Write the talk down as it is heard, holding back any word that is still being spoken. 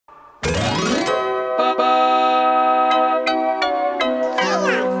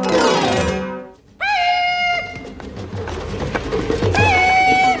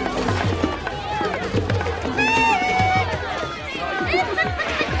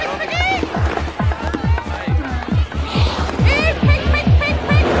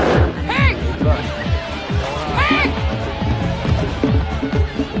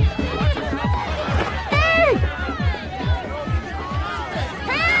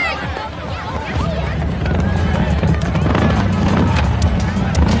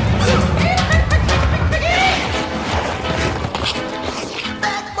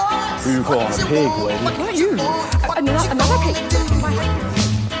You call on a pig, lady. Not you. Another pig.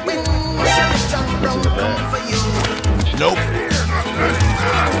 What's in the bag? Nope.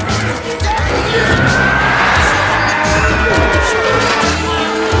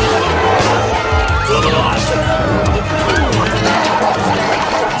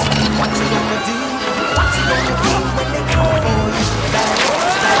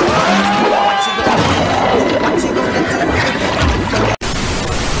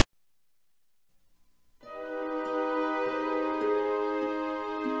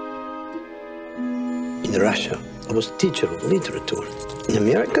 In Russia, I was teacher of literature. In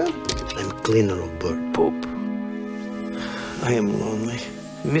America, I'm cleaner of bird poop. I am lonely.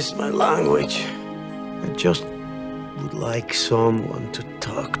 Miss my language. I just would like someone to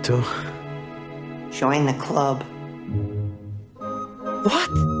talk to. Join the club. What?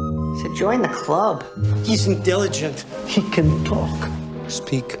 I said join the club. He's intelligent. He can talk.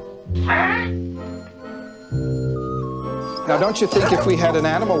 Speak. Now, don't you think if we had an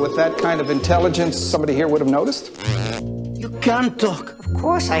animal with that kind of intelligence, somebody here would have noticed? You can talk. Of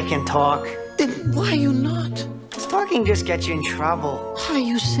course I can talk. Then why are you not? Talking just gets you in trouble. How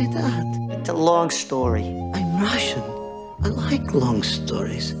you say that? It's a long story. I'm Russian. I like long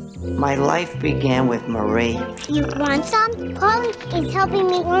stories. My life began with Marie. You want some? Paulie is helping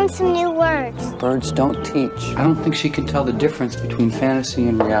me learn some new words. Birds don't teach. I don't think she can tell the difference between fantasy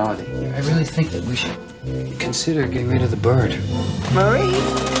and reality. I really think that we should consider getting rid of the bird. Marie?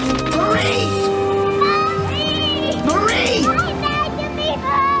 Marie! Marie! Come back to me,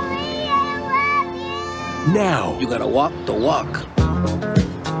 Paulie. I love you. Now, You gotta walk the walk.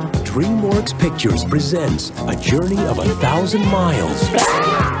 DreamWorks Pictures presents a journey of 1,000 miles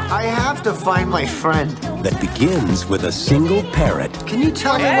I have to find my friend. that begins with a single parrot. Can you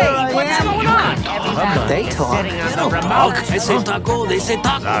tell me where I am? They talk. They don't talk. I say taco, they say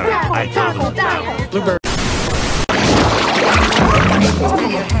taco. Taco, taco, taco. Bluebird.